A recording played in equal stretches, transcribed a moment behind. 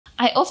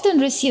I often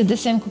receive the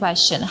same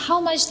question: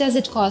 how much does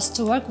it cost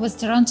to work with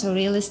Toronto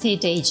real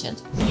estate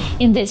agent?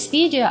 In this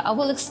video, I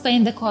will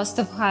explain the cost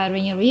of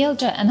hiring a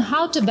realtor and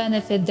how to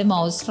benefit the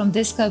most from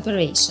this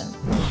cooperation.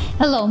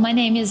 Hello, my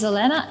name is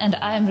Olena and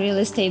I am real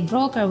estate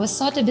broker with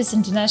Sotheby's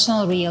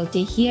International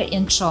Realty here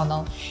in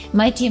Toronto.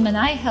 My team and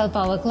I help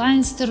our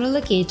clients to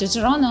relocate to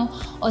Toronto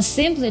or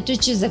simply to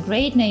choose a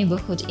great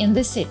neighborhood in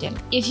the city.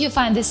 If you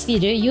find this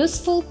video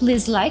useful,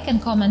 please like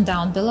and comment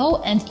down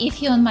below, and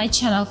if you're on my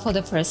channel for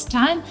the first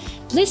time,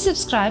 please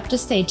subscribe to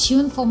stay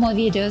tuned for more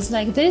videos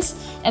like this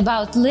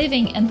about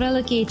living and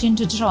relocating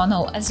to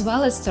Toronto as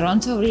well as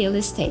Toronto real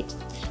estate.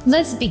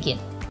 Let's begin.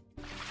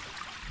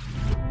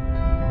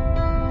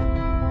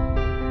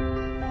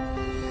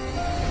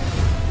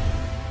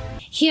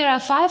 Here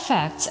are 5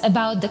 facts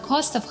about the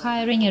cost of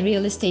hiring a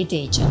real estate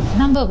agent.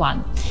 Number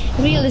 1.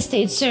 Real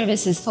estate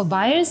services for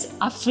buyers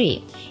are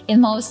free.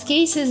 In most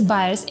cases,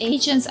 buyers'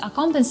 agents are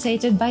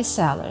compensated by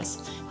sellers.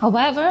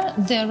 However,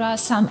 there are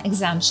some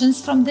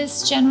exemptions from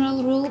this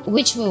general rule,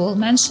 which we will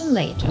mention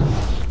later.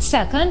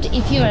 Second,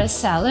 if you are a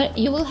seller,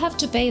 you will have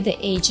to pay the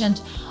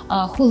agent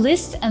who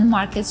lists and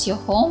markets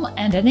your home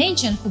and an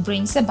agent who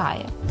brings a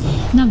buyer.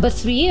 Number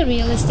 3,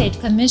 real estate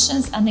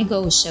commissions are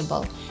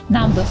negotiable.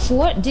 Number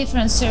 4,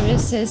 different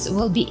services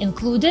will be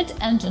included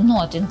and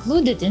not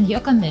included in your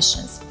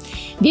commissions.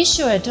 Be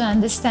sure to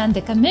understand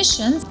the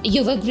commissions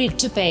you've agreed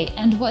to pay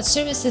and what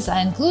services are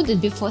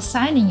included before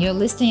signing your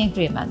listing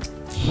agreement.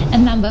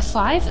 And number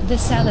 5, the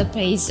seller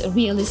pays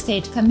real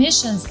estate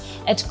commissions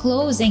at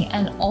closing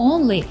and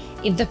only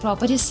if the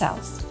property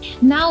sells.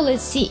 Now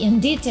let's see in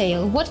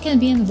detail what can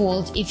be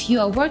involved if you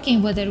are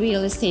working with a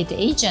real estate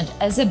agent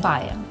as a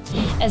buyer.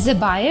 As a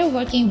buyer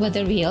working with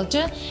a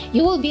realtor,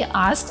 you will be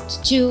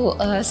asked to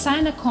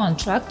sign a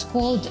contract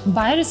called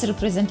Buyer's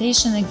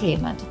Representation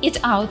Agreement. It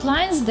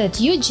outlines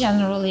that you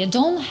generally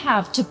don't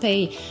have to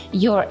pay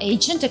your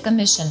agent a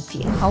commission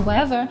fee.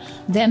 However,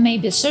 there may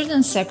be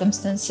certain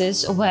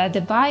circumstances where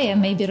the buyer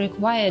may be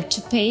required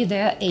to pay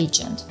their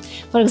agent.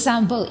 For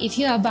example, if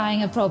you are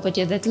buying a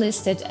property that's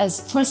listed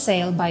as for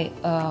sale by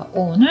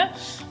owner,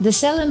 the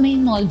seller may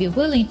not be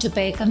willing to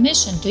pay a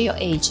commission to your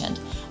agent.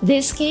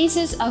 These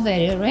cases are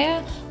very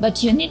rare,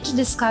 but you need to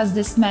discuss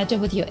this matter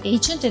with your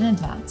agent in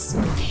advance.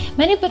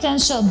 Many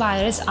potential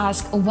buyers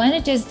ask when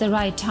it is the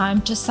right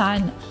time to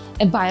sign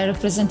a buyer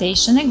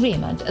representation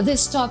agreement.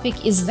 This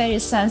topic is very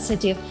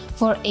sensitive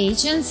for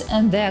agents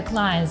and their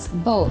clients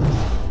both.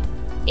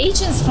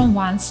 Agents from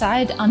one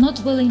side are not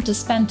willing to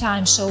spend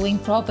time showing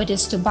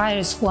properties to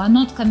buyers who are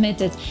not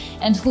committed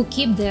and who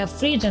keep their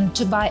freedom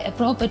to buy a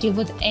property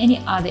with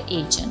any other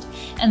agent.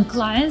 And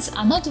clients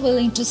are not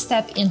willing to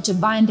step into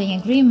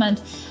binding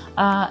agreement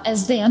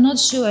as they are not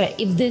sure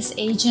if this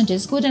agent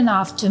is good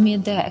enough to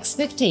meet their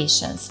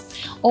expectations.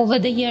 Over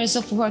the years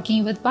of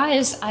working with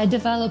buyers, I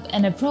developed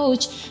an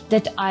approach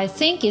that I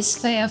think is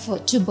fair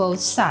to both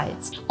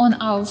sides. On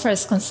our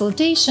first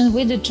consultation,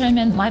 we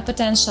determined my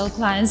potential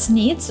clients'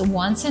 needs,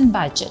 wants, and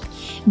budget.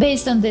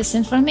 Based on this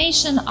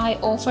information, I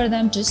offer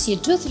them to see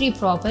 2-3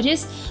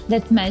 properties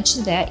that match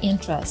their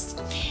interests.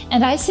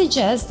 And I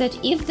suggest that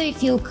if they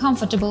feel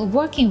comfortable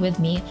working with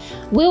me,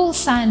 we will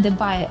sign the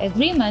buyer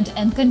agreement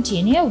and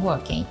continue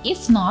working.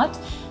 If not,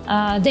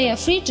 they are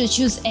free to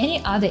choose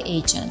any other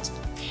agent.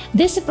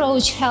 This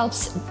approach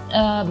helps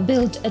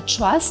build a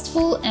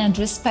trustful and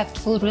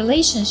respectful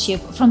relationship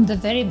from the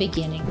very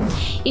beginning.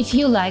 If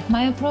you like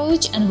my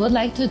approach and would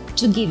like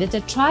to give it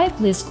a try,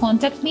 please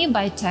contact me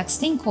by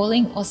texting,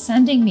 calling, or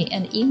sending me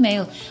an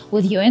email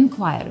with your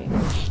inquiry.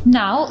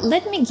 Now,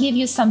 let me give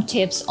you some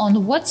tips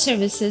on what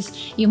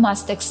services you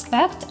must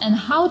expect and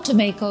how to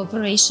make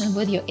cooperation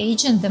with your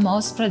agent the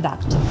most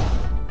productive.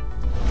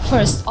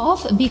 First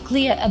off, be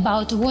clear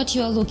about what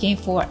you are looking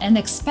for and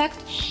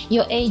expect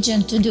your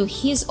agent to do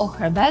his or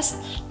her best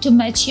to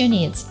match your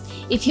needs.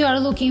 If you are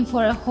looking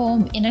for a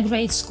home in a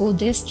great school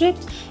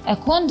district, a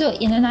condo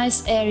in a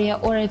nice area,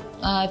 or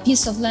a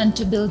piece of land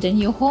to build a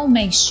new home,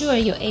 make sure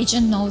your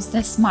agent knows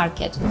this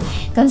market.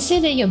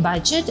 Consider your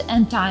budget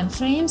and time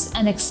frames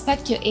and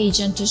expect your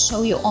agent to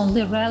show you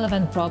only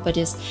relevant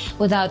properties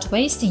without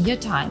wasting your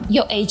time.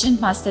 Your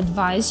agent must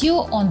advise you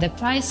on the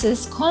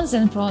prices, cons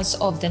and pros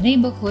of the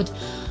neighborhood,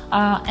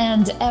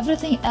 and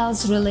everything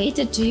else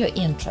related to your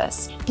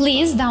interests.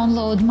 Please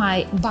download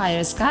my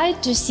buyer's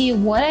guide to see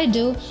what I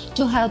do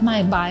to help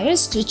my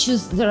buyers to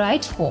choose the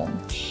right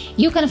home.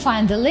 You can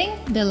find the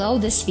link below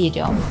this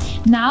video.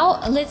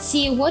 Now, let's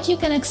see what you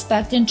can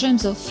expect in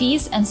terms of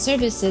fees and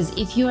services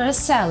if you are a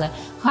seller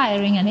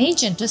hiring an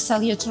agent to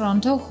sell your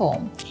Toronto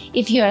home.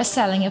 If you are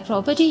selling a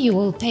property, you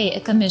will pay a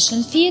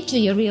commission fee to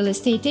your real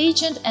estate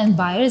agent and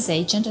buyer's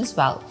agent as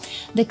well.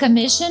 The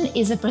commission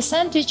is a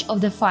percentage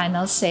of the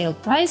final sale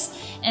price,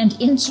 and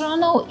in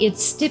Toronto, it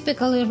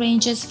typically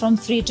ranges from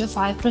 3 to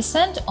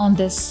 5% on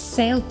the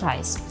sale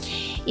price.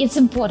 It's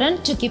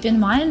important to keep in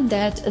mind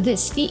that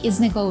this fee is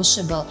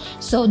negotiable,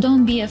 so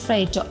don't be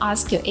afraid to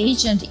ask your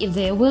agent if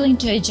they are willing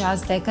to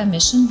adjust their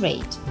commission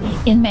rate.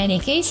 In many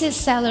cases,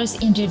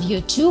 sellers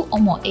interview 2 or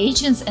more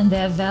agents and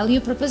their value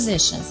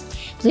propositions.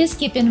 Please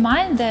keep in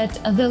mind that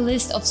the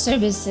list of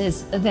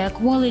services, their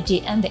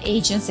quality, and the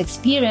agent's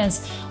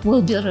experience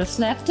will be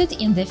reflected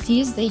in the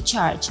fees they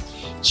charge.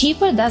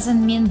 Cheaper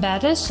doesn't mean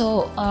better,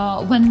 so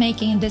when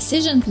making a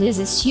decision, please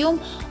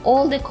assume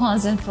all the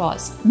cons and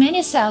pros.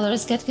 Many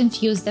sellers get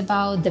confused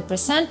about the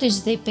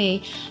percentage they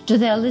pay to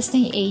their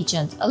listing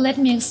agent. Let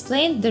me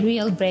explain the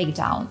real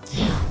breakdown.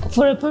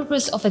 For a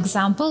purpose of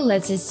example,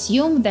 let's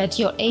assume that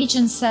your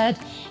agent said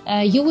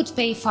you would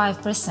pay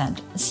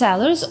 5%.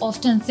 Sellers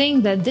often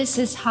think that this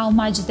is how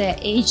much their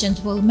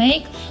agent will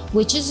make,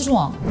 which is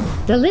wrong.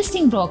 The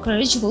listing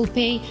brokerage will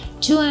pay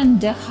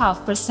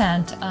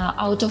 2.5%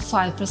 out of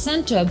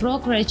 5% to a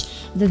brokerage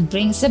that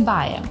brings a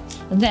buyer.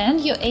 Then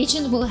your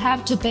agent will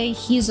have to pay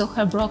his or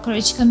her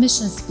brokerage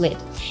commission split.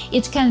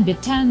 It can be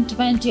 10,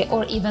 20,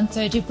 or even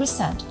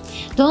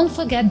 30%. Don't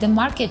forget the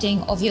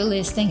marketing of your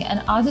listing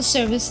and other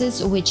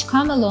services which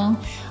come along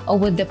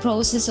with the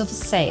process of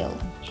sale.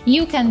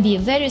 You can be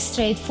very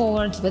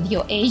straightforward with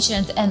your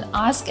agent and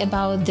ask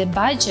about the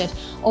budget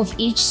of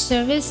each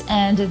service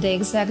and the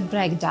exact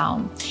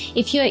breakdown.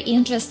 If you are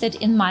interested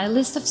in my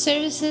list of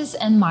services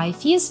and my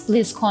fees,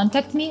 please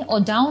contact me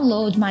or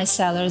download my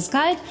seller's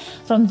guide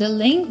from the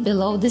link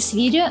below this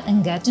video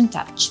and get in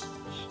touch.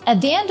 At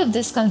the end of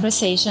this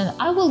conversation,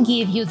 I will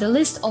give you the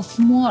list of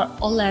more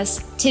or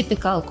less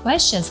typical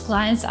questions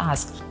clients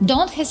ask.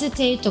 Don't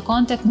hesitate to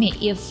contact me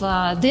if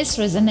this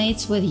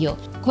resonates with you.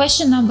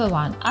 Question number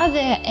 1. Are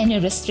there any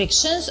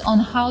restrictions on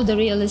how the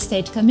real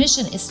estate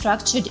commission is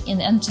structured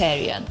in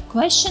Ontario?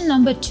 Question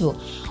number 2.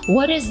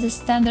 What is the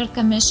standard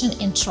commission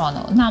in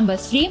Toronto? Number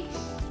 3.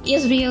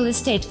 Is real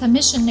estate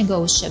commission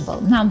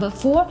negotiable? Number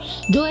 4.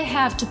 Do I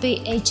have to pay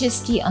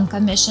HST on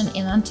commission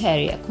in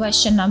Ontario?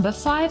 Question number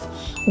 5.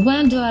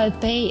 When do I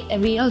pay a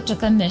realtor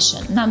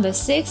commission? Number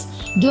 6.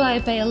 Do I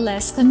pay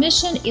less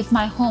commission if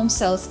my home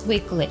sells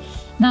quickly?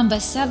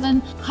 Number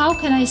 7. How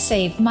can I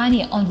save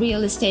money on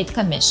real estate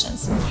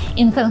commissions?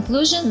 In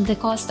conclusion, the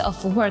cost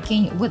of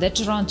working with a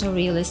Toronto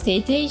real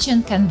estate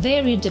agent can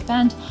vary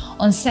depend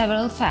on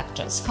several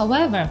factors.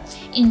 However,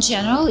 in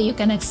general, you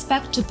can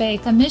expect to pay a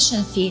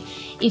commission fee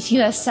if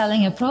you are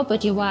selling a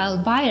property, while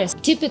buyers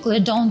typically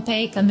don't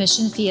pay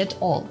commission fee at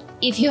all.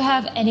 If you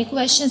have any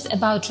questions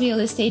about real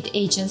estate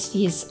agents'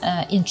 fees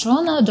in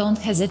Toronto, don't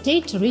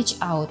hesitate to reach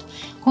out.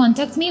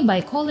 Contact me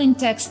by calling,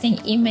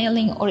 texting,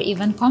 emailing, or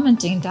even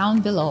commenting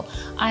down below.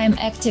 I am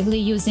actively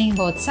using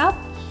WhatsApp,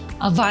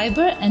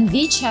 Viber, and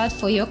WeChat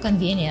for your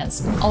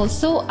convenience.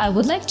 Also, I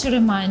would like to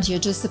remind you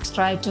to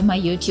subscribe to my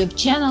YouTube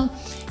channel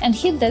and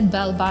hit that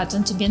bell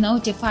button to be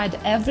notified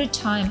every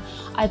time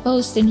I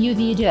post a new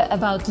video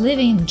about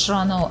living in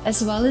Toronto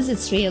as well as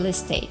its real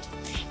estate.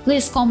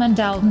 Please comment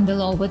down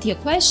below with your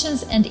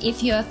questions, and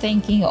if you are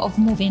thinking of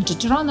moving to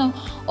Toronto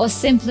or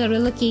simply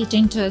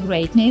relocating to a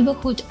great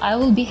neighborhood, I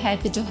will be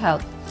happy to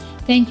help.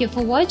 Thank you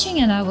for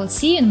watching, and I will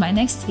see you in my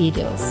next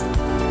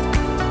videos.